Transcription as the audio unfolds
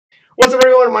What's up,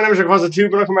 everyone? My name is Fuecoco,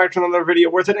 and welcome back to another video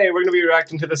where today we're going to be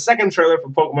reacting to the second trailer for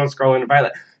Pokemon Scarlet and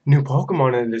Violet. New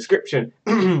Pokemon in the description.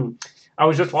 I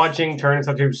was just watching Turn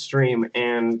Subtube's stream,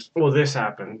 and, well, this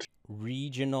happened.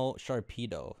 Regional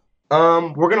Sharpedo.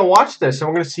 We're going to watch this, and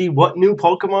we're going to see what new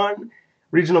Pokemon,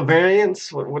 regional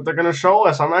variants, what they're going to show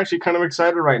us. I'm actually kind of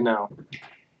excited right now.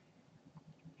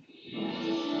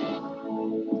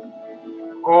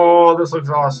 Oh, this looks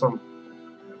awesome.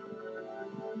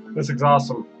 This looks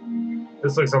awesome.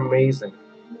 This looks amazing.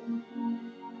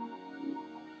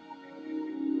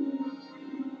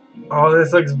 Oh,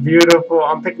 this looks beautiful.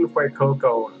 I'm picking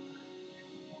Fuecoco.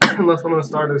 Unless one of the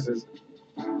starters is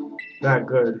that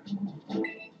good.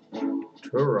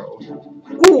 Turo.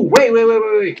 Ooh,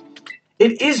 wait.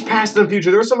 It is past and future.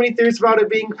 There were so many theories about it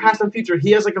being past and future. He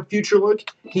has like a future look.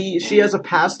 She has a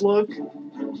past look.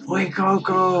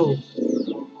 Fuecoco.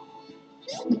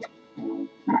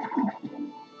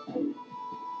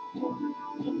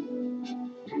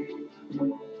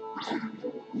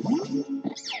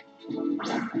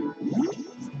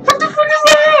 What the fuck is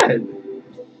that?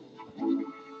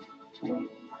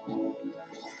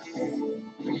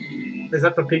 Is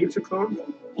that the Pikachu clone?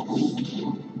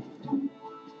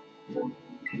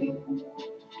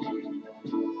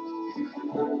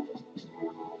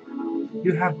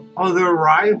 You have other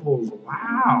rivals.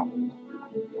 Wow.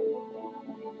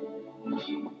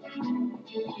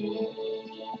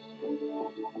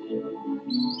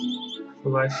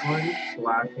 Fleshling,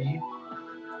 Slappy.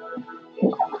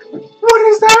 What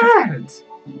is that?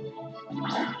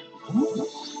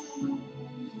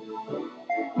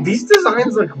 These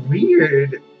designs look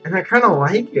weird, and I kind of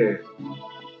like it.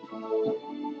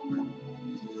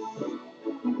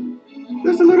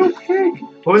 There's a little pig.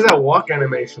 What was that walk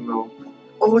animation, though?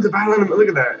 Oh, the battle animation. Look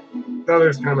at that. The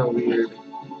other's kind of weird.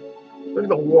 Look at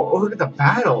the wall. Oh, look at the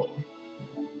battle.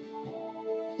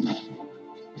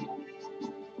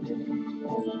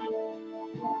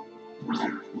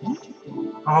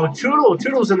 Oh,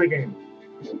 Toodle's in the game.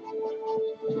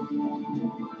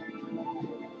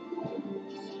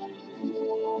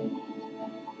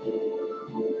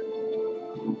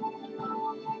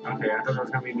 Okay, I thought there was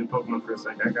gonna be a new Pokemon for a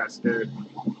second. I got scared.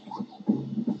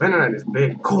 Venonite is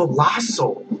big.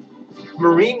 Colossal.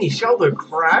 Marini, Shelter,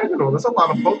 Cragnole. That's a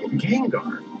lot of Pokemon.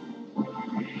 Gengar.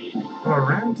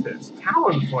 Morantis.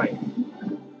 Talonflame.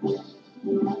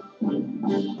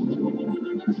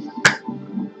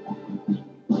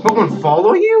 Pokemon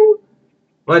follow you?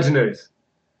 Legendaries.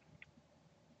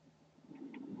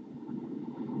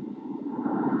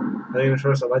 Are they gonna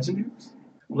show us the legendaries?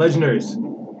 Legendaries.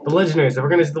 The legendaries. If we're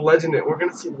gonna see the legendary, we're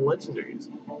gonna see the legendaries.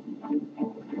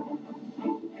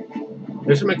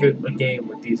 They should make a game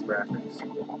with these graphics.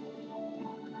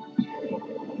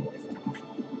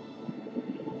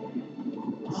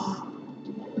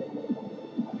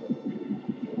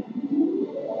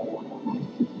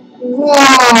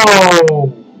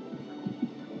 Whoa!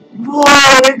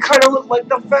 Whoa! They kind of look like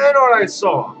the fan art I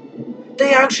saw.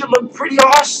 They actually look pretty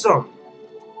awesome.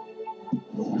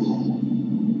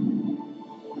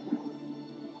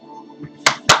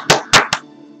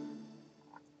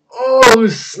 Oh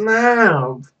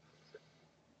snap!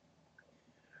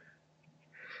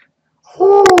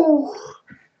 Oh!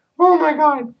 Oh my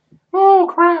god! Oh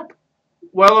crap!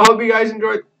 Well, I hope you guys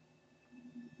enjoyed.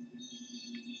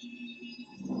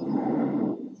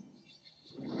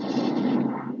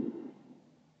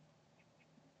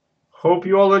 Hope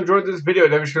you all enjoyed this video.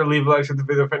 Make sure to leave a like, share the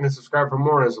video, and subscribe for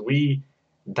more as we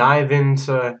dive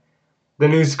into the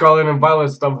new Scarlet and Violet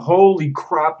stuff. Holy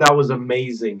crap, that was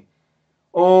amazing.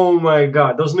 Oh my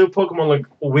god, those new Pokemon look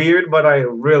weird, but I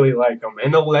really like them.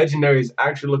 And the legendaries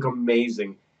actually look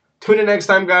amazing. Tune in next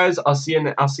time, guys. I'll see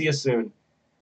you soon.